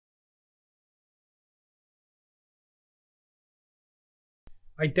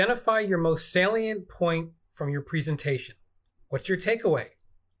Identify your most salient point from your presentation. What's your takeaway?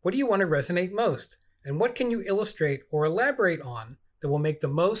 What do you want to resonate most? And what can you illustrate or elaborate on that will make the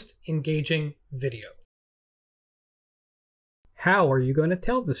most engaging video? How are you going to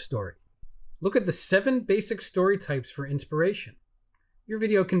tell this story? Look at the 7 basic story types for inspiration. Your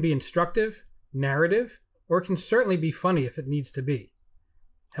video can be instructive, narrative, or it can certainly be funny if it needs to be.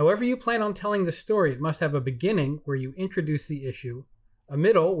 However you plan on telling the story, it must have a beginning where you introduce the issue, a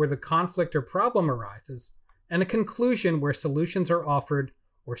middle where the conflict or problem arises, and a conclusion where solutions are offered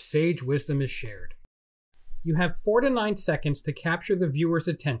or sage wisdom is shared. You have 4 to 9 seconds to capture the viewer's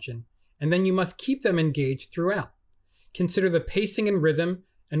attention, and then you must keep them engaged throughout. Consider the pacing and rhythm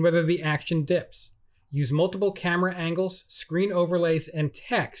and whether the action dips. Use multiple camera angles, screen overlays, and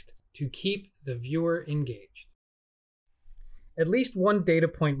text to keep the viewer engaged. At least one data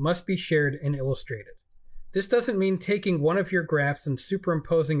point must be shared and illustrated. This doesn't mean taking one of your graphs and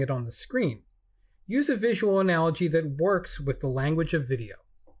superimposing it on the screen. Use a visual analogy that works with the language of video.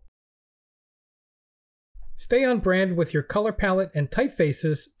 Stay on brand with your color palette and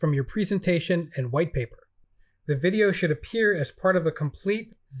typefaces from your presentation and white paper. The video should appear as part of a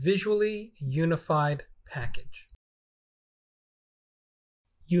complete, visually unified package.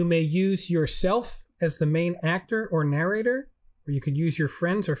 You may use yourself as the main actor or narrator, or you could use your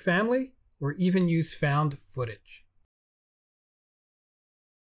friends or family, or even use found footage.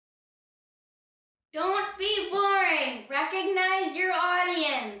 Don't be boring. Recognize your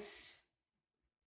audience.